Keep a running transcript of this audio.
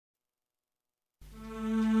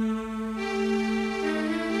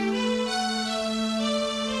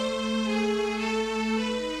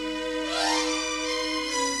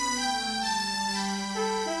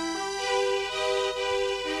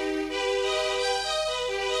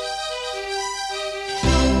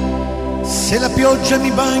Se la pioggia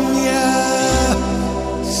mi bagna,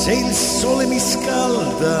 se il sole mi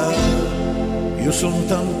scalda, io sono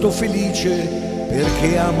tanto felice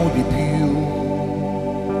perché amo di più.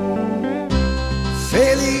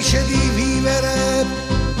 Felice di vivere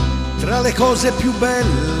tra le cose più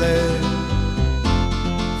belle,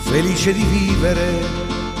 felice di vivere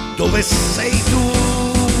dove sei tu.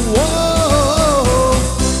 Oh,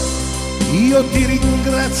 io ti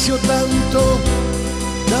ringrazio tanto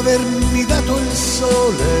d'avermi dato il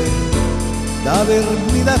sole,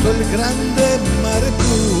 d'avermi dato il grande mare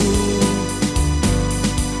blu,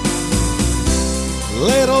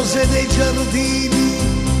 le rose dei giardini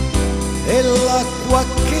e l'acqua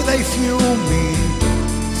che dai fiumi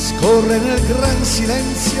scorre nel gran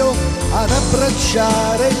silenzio ad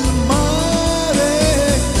abbracciare il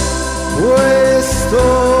mare.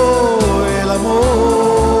 Questo è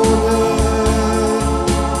l'amore,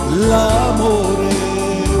 l'amore.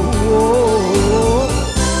 Oh,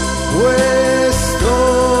 questo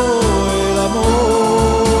è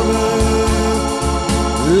l'amore,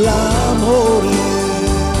 l'amore.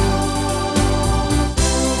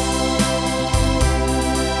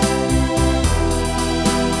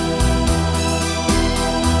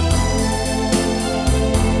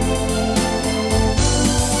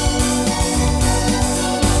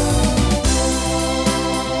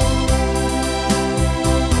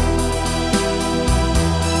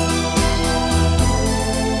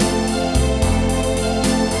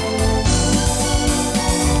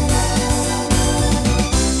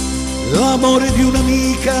 L'amore di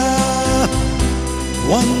un'amica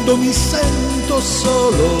quando mi sento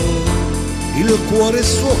solo, il cuore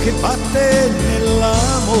suo che batte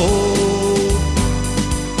nell'amore,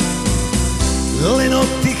 le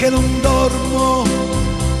notti che non dormo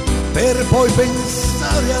per poi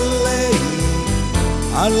pensare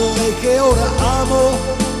a lei che ora amo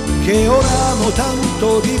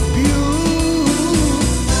tanto di più.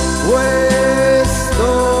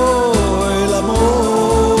 Questo è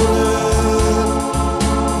l'amore,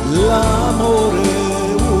 l'amore.